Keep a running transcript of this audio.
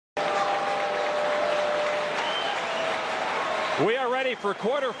We are ready for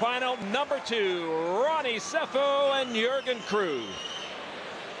quarterfinal number 2. Rony Sefo and Jörgen Kruth.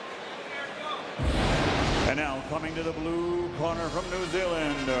 And now coming to the blue corner from New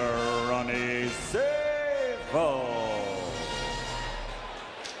Zealand, Rony Sefo.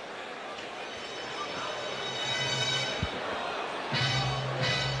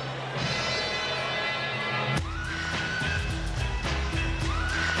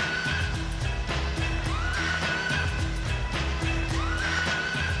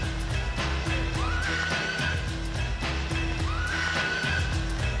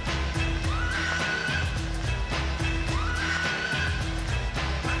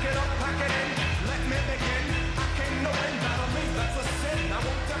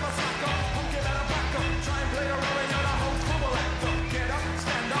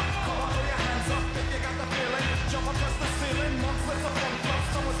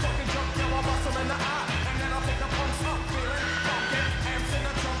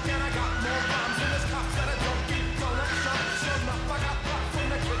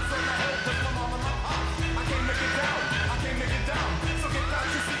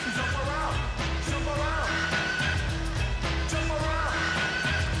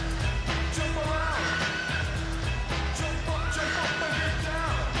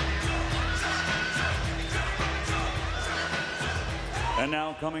 And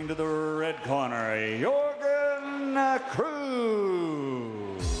now coming to the red corner, Jörgen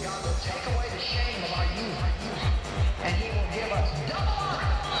Kruth. God will take away the shame of our youth, and He will give us double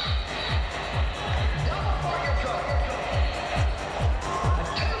honor, double for your trouble, and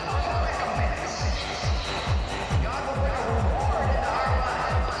two for recompense. God will bring a reward into our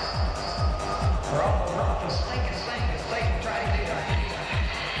lives for all the rough and stinking things that Satan tried to do to us.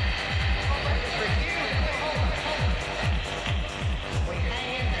 Just refuse to go home. We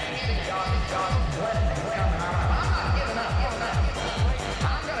hang in there and see God's blessing coming our life. I'm not giving up.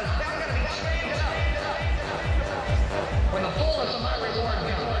 I'm gonna be standing up when the fullness of my reward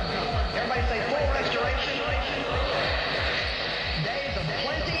comes. Everybody say full restoration, days of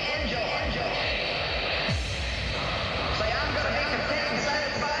plenty and joy. Say I'm gonna be content and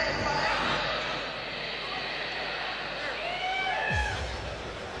satisfied.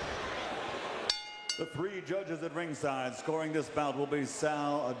 The three judges at ringside scoring this bout will be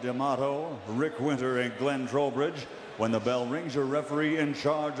Sal D'Amato, Rick Winter, and Glenn Trowbridge. When the bell rings, your referee in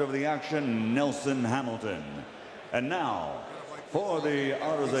charge of the action, Nelson Hamilton. And now, for the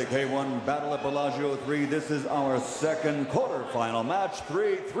Arzate K1 Battle at Bellagio 3, this is our second quarterfinal match.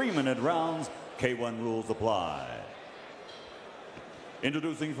 Three-minute rounds. K1 rules apply.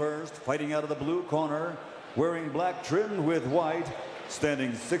 Introducing first, fighting out of the blue corner, wearing black trimmed with white,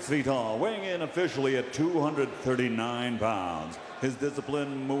 standing 6 feet tall, weighing in officially at 239 pounds. His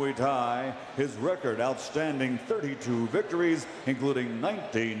discipline, Muay Thai. His record, outstanding 32 victories, including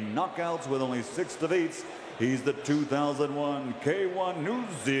 19 knockouts with only 6 defeats. He's the 2001 K1 New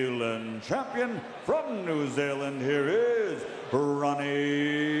Zealand champion. From New Zealand, here is Rony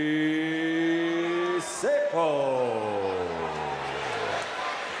Sefo.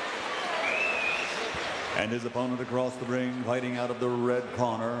 And his opponent across the ring, fighting out of the red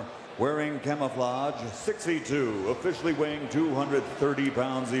corner, wearing camouflage, 6'2", officially weighing 230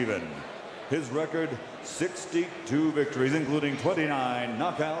 pounds even. His record, 62 victories, including 29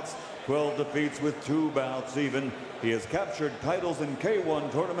 knockouts, 12 defeats with 2 bouts even. He has captured titles in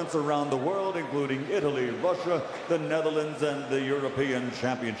K1 tournaments around the world, including Italy, Russia, the Netherlands, and the European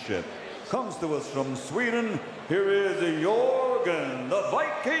Championship. Comes to us from Sweden, here is Jörgen, the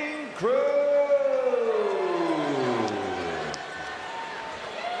Viking Kruth.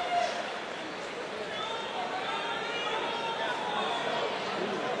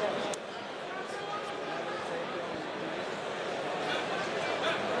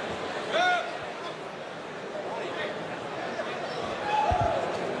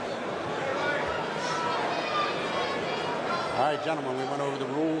 All right, gentlemen, we went over the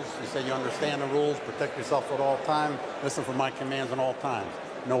rules. You said you understand the rules, protect yourself at all times. Listen for my commands at all times.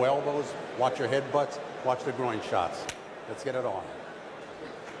 No elbows, watch your headbutts, watch the groin shots. Let's get it on.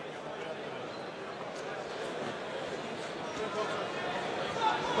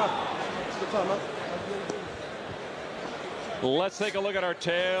 Let's take a look at our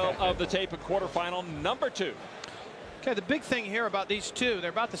tale of the tape of quarterfinal number 2. Okay, the big thing here about these two, they're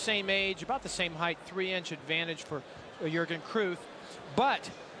about the same age, about the same height, 3-inch advantage for Jörgen Kruth, but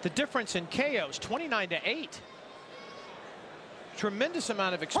the difference in KOs, 29-8. Tremendous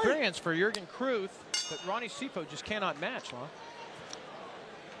amount of experience for Jörgen Kruth that Rony Sefo just cannot match, Lon.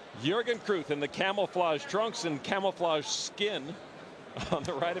 Jörgen Kruth in the camouflage trunks and camouflage skin on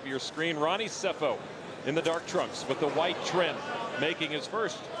the right of your screen. Rony Sefo in the dark trunks with the white trim, making his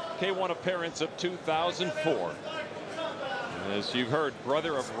first K1 appearance of 2004. As you've heard,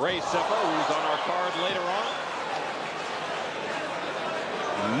 brother of Rony Sefo, who's on our card later on.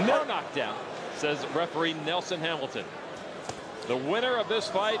 No knockdown, says referee Nelson Hamilton. The winner of this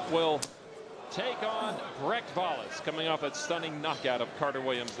fight will take on Brecht Wallace, coming off a stunning knockout of Carter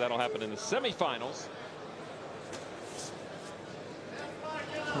Williams. That'll happen in the semifinals.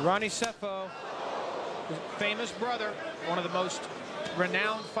 Rony Sefo, his famous brother, one of the most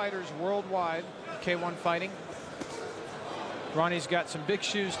renowned fighters worldwide, K1 fighting. Ronnie's got some big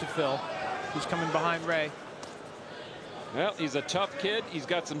shoes to fill. He's coming behind Ray. Well, he's a tough kid. He's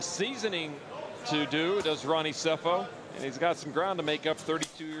got some seasoning to do, does Rony Sefo. And he's got some ground to make up.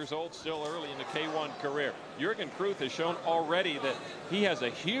 32 years old, still early in the K1 career. Jörgen Kruth has shown already that he has a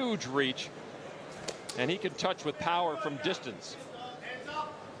huge reach, and he can touch with power from distance.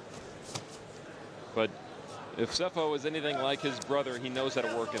 But if Sefo is anything like his brother, he knows how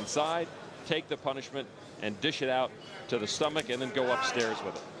to work inside, take the punishment, and dish it out to the stomach, and then go upstairs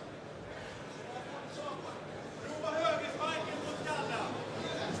with it.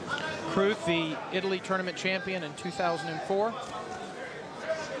 Kruth, the Italy tournament champion in 2004.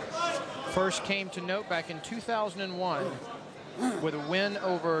 First came to note back in 2001 with a win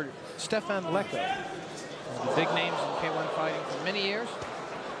over Stefan Lecco. The big names in K1 fighting for many years.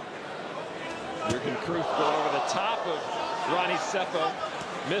 Jörgen Kruth go over the top of Rony Sefo.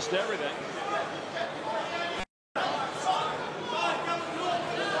 Missed everything.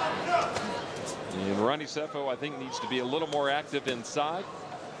 And Rony Sefo, I think, needs to be a little more active inside.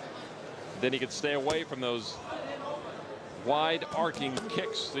 Then he could stay away from those wide arcing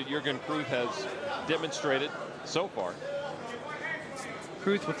kicks that Jörgen Kruth has demonstrated so far.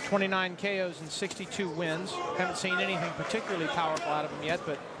 Kruth with 29 KOs and 62 wins. Haven't seen anything particularly powerful out of him yet,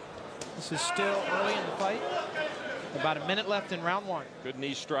 but this is still early in the fight. About a minute left in round one. Good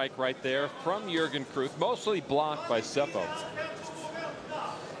knee strike right there from Jörgen Kruth, mostly blocked by Sefo.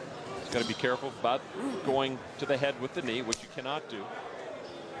 He's got to be careful about going to the head with the knee, which you cannot do.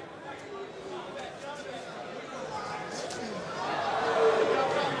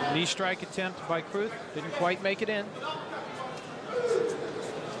 Knee strike attempt by Kruth. Didn't quite make it in.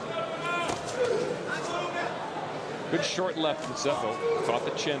 Good short left from Sefo. Caught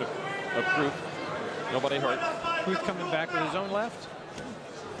the chin of Kruth. Nobody hurt. Kruth coming back with his own left.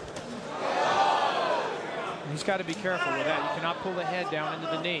 He's got to be careful with that. You cannot pull the head down into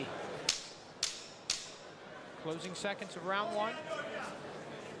the knee. Closing seconds of round one.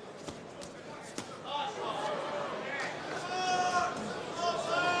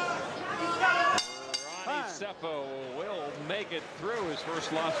 Sefo will make it through his first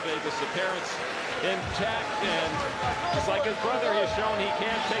Las Vegas appearance intact, and just like his brother has shown, he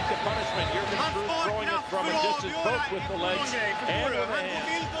can take the punishment. Jörgen Kruth throwing it from a distance, both with the legs and with the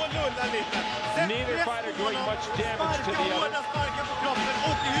hands. Neither fighter doing much damage to the other.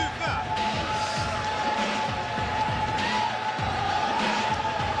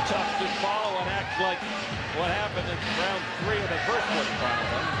 Tough to follow and act like what happened in round 3 of the first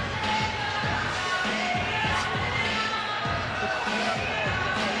quarterfinal.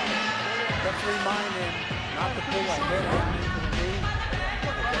 Remind him not to pull the head down into the knee.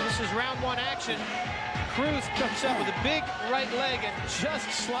 This is round one action. Kruth comes up with a big right leg and just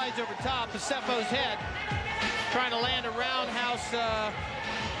slides over top of Sefo's head, trying to land a roundhouse a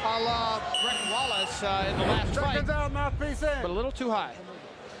la Brecht Wallace in the last fight. Out, mouthpiece in. But a little too high.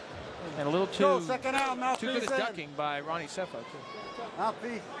 And a little too, second out, too good at ducking by Rony Sefo, too.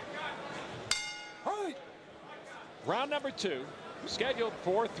 Mouthpiece. Right. Round number 2, scheduled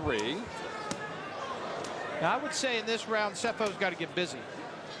for 3. Now, I would say in this round, Sefo's got to get busy.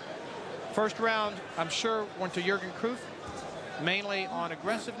 First round, I'm sure, went to Jörgen Kruth, mainly on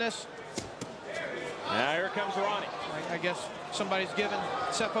aggressiveness. Now here comes Ronnie. I guess somebody's given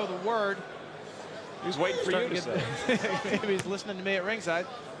Sefo the word. He's waiting for you to say. Maybe he's listening to me at ringside.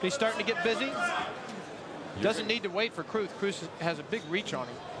 He's starting to get busy. Doesn't need to wait for Kruth. Kruth has a big reach on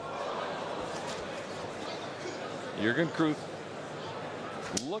him. Jörgen Kruth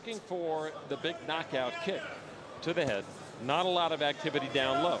looking for the big knockout kick to the head. Not a lot of activity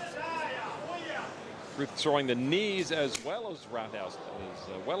down low. Kruth throwing the knees as well as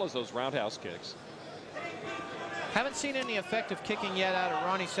those roundhouse kicks. Haven't seen any effective kicking yet out of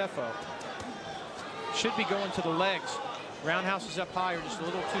Rony Sefo. Should be going to the legs. Roundhouse is up higher, just a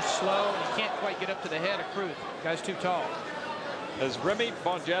little too slow, and he can't quite get up to the head of Kruth. Guy's too tall. Has Remy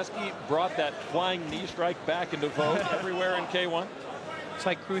Bonjasky brought that flying knee strike back into vogue everywhere in K1? It's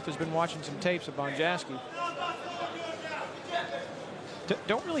like Kruth has been watching some tapes of Bonjasky.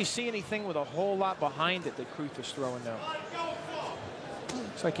 Don't really see anything with a whole lot behind it that Kruth is throwing now.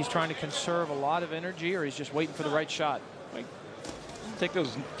 Looks like he's trying to conserve a lot of energy, or he's just waiting for the right shot. Like, take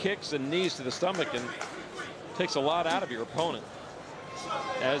those kicks and knees to the stomach, and takes a lot out of your opponent.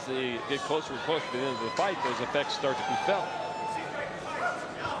 As they get closer and closer to the end of the fight, those effects start to be felt.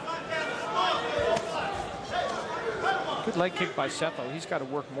 Good leg kick by Sefo. He's got to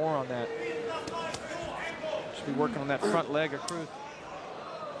work more on that. Should be working on that front leg of Kruth.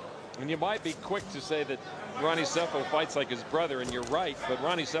 And you might be quick to say that Rony Sefo fights like his brother, and you're right, but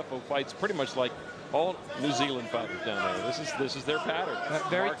Rony Sefo fights pretty much like all New Zealand fighters down there. This is their pattern.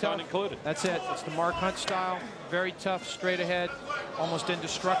 Very Mark tough. Hunt included. That's it. It's the Mark Hunt style. Very tough, straight ahead, almost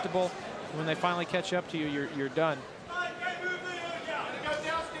indestructible. When they finally catch up to you, you're done.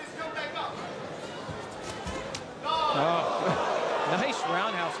 Oh, nice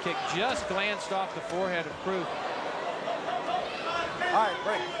roundhouse kick. Just glanced off the forehead of Kruth. All right,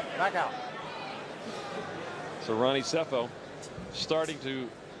 break. Back out. So Rony Sefo starting to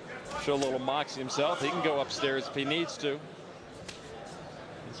show a little moxie himself. He can go upstairs if he needs to.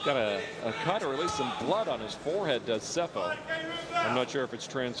 He's got a cut, or at least some blood on his forehead, does Sefo. I'm not sure if it's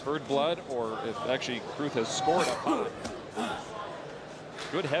transferred blood or if actually Kruth has scored up high.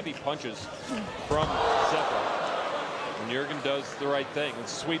 Good heavy punches from Sefo. And Jörgen does the right thing and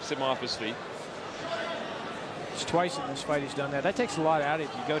sweeps him off his feet. It's twice in this fight he's done that. That takes a lot out of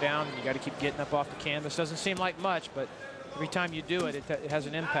it. You go down and you got to keep getting up off the canvas. Doesn't seem like much, but every time you do it, it has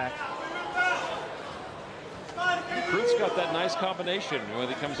an impact. Kruth's got that nice combination when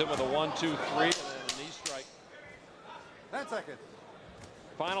he comes in with a 1, 2, 3 and then a knee strike. 10 seconds.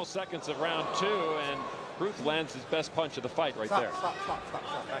 Final seconds of round 2, and Kruth lands his best punch of the fight right there. Stop.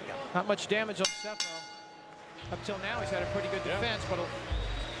 Back out. Not much damage on Sefo. Up till now, he's had a pretty good defense, but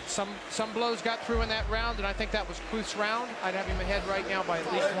some blows got through in that round, and I think that was Kruth's round. I'd have him ahead right now by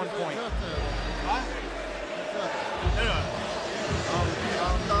at least 1 point.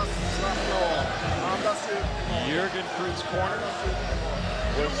 Jörgen Kruth's corner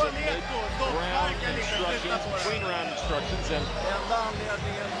with some mid-round instructions, between round instructions, and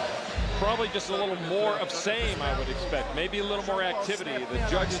probably just a little more of same, I would expect. Maybe a little more activity. The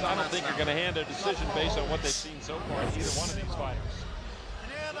judges, I don't think, are going to hand a decision based on what they've seen so far in either one of these fighters.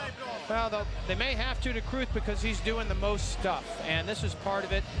 Well, they may have to Kruth because he's doing the most stuff, and this is part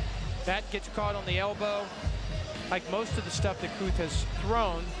of it. That gets caught on the elbow. Like most of the stuff that Kruth has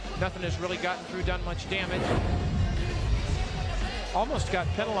thrown, nothing has really gotten through, done much damage. Almost got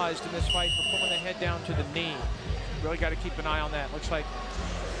penalized in this fight for pulling the head down to the knee. Really got to keep an eye on that. Looks like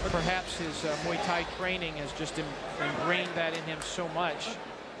perhaps his Muay Thai training has just ingrained that in him so much.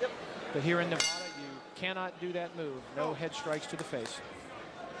 But here in Nevada, you cannot do that move. No head strikes to the face.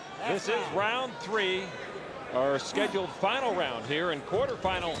 This is round 3, our scheduled final round here in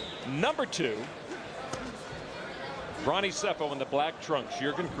quarterfinal number 2. Rony Sefo in the black trunks,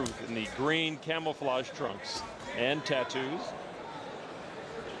 Jörgen Kruth in the green camouflage trunks and tattoos.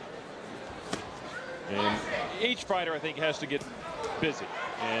 And each fighter, I think, has to get busy.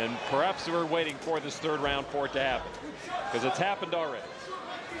 And perhaps we're waiting for this 3rd round for it to happen, because it's happened already.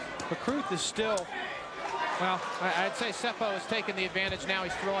 But Kruth is still, well, I'd say Sefo has taken the advantage now.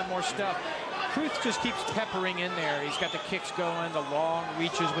 He's throwing more stuff. Kruth just keeps peppering in there. He's got the kicks going, the long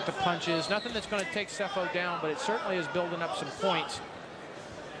reaches with the punches. Nothing that's going to take Sefo down, but it certainly is building up some points.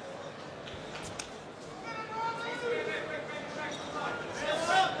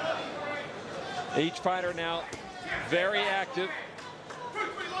 Each fighter now very active.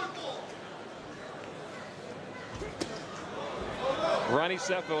 Rony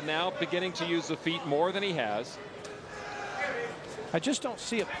Sefo now beginning to use the feet more than he has. I just don't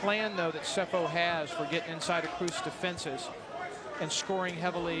see a plan, though, that Sefo has for getting inside of Kruth's defenses and scoring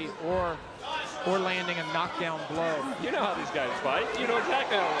heavily or landing a knockdown blow. You know how these guys fight. You know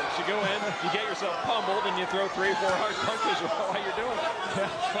exactly how it works. You go in, you get yourself pummeled, and you throw 3 or 4 hard punches while you're doing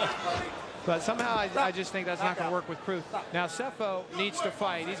it. But somehow I just think that's not going to work with Kruth. Now Sefo needs to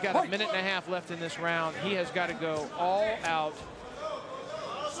fight. He's got a minute and a half left in this round. He has got to go all out.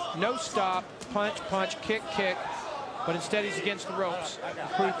 No stop, punch, punch, kick, kick. But instead he's against the ropes.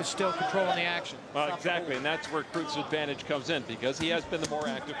 Kruth is still controlling the action. Well, exactly, and that's where Kruth's advantage comes in, because he has been the more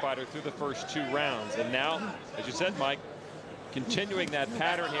active fighter through the first 2 rounds. And now, as you said, Mike, continuing that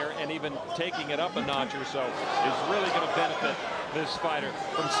pattern here and even taking it up a notch or so is really going to benefit this fighter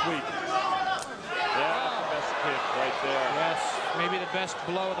from sweep. Yeah, that's the best kick right there. Yes, maybe the best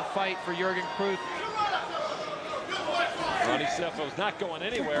blow of the fight for Jörgen Kruth. Rony Sefo's not going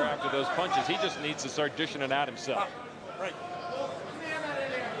anywhere after those punches. He just needs to start dishing it out himself. Right.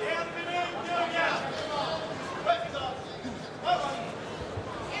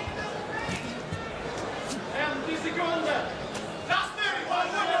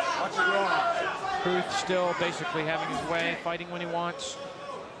 Kruth still basically having his way, fighting when he wants,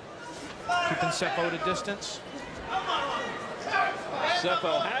 keeping Sefo at a distance.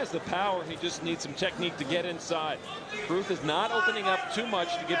 Sefo has the power. He just needs some technique to get inside. Kruth is not opening up too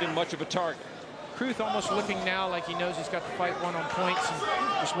much to give him much of a target. Kruth almost looking now like he knows he's got the fight won on points and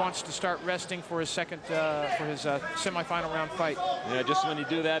just wants to start resting for his semifinal round fight. Yeah, just when you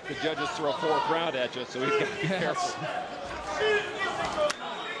do that, the judges throw a 4th round at you, so he's got to be careful.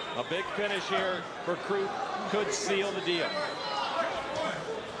 A big finish here for Kruth could seal the deal.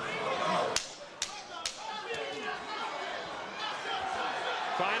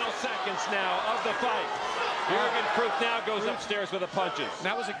 Final seconds now of the fight. Jörgen Kruth now goes upstairs with the punches.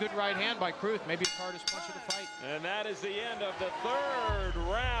 That was a good right hand by Kruth, maybe the hardest punch of the fight. And that is the end of the 3rd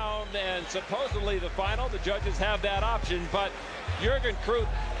round, and supposedly the final. The judges have that option, but Jörgen Kruth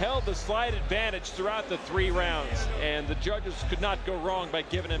held the slight advantage throughout the 3 rounds, and the judges could not go wrong by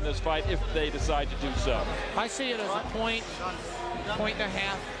giving him this fight if they decide to do so. I see it as a point and a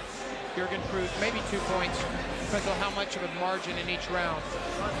half. Jörgen Kruth, maybe 2 points, depends on how much of a margin in each round.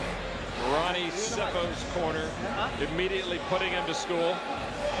 Rony Sefo's corner immediately putting him to school.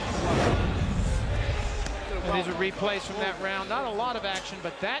 And these are replays from that round. Not a lot of action,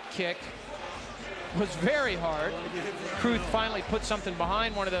 but that kick was very hard. Kruth finally put something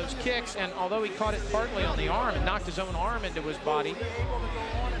behind one of those kicks, and although he caught it partly on the arm and knocked his own arm into his body,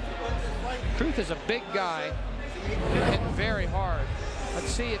 Kruth is a big guy, hitting very hard. Let's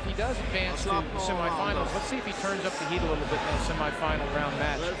see if he does advance to the semifinals. Let's see if he turns up the heat a little bit in the semifinal round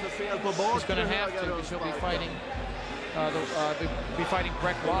match. He's going to have to, because he'll be fighting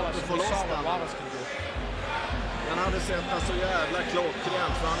Brett Wallace. We saw what Wallace can do. Han hade sett så jävla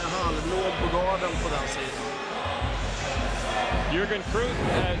klockrent, för han halvlåg på garden på den sidan. Jörgen Kruth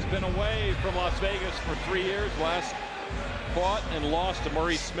has been away from Las Vegas for 3 years. Last fought and lost to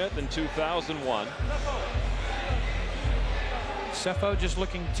Maurice Smith in 2001. Sefo just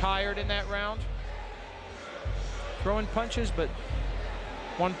looking tired in that round. Throwing punches, but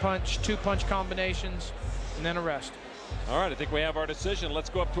 1 punch, 2 punch combinations, and then a rest. All right, I think we have our decision. Let's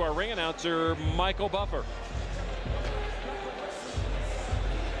go up to our ring announcer, Michael Buffer.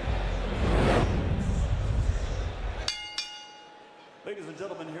 Ladies and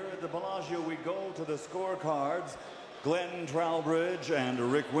gentlemen, here at the Bellagio, we go to the scorecards. Glenn Trowbridge and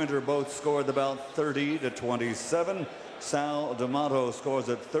Rick Winter both scored the bout 30-27. Sal D'Amato scores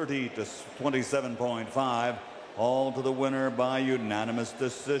at 30-27.5. All to the winner by unanimous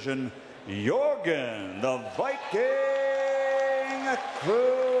decision, Jörgen the Viking Kruth.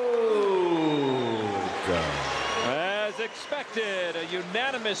 As expected, a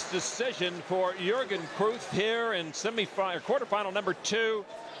unanimous decision for Jörgen Kruth here in quarterfinal number 2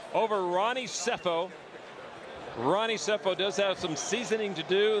 over Rony Sefo. Rony Sefo does have some seasoning to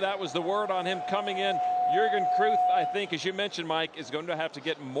do. That was the word on him coming in. Jörgen Kruth, I think, as you mentioned, Mike, is going to have to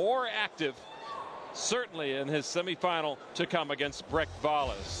get more active, certainly in his semifinal to come against Brett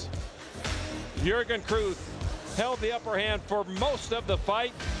Wallace. Jörgen Kruth held the upper hand for most of the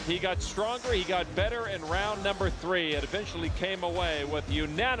fight. He got stronger, he got better in round number 3, and eventually came away with a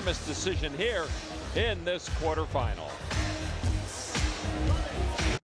unanimous decision here in this quarterfinal.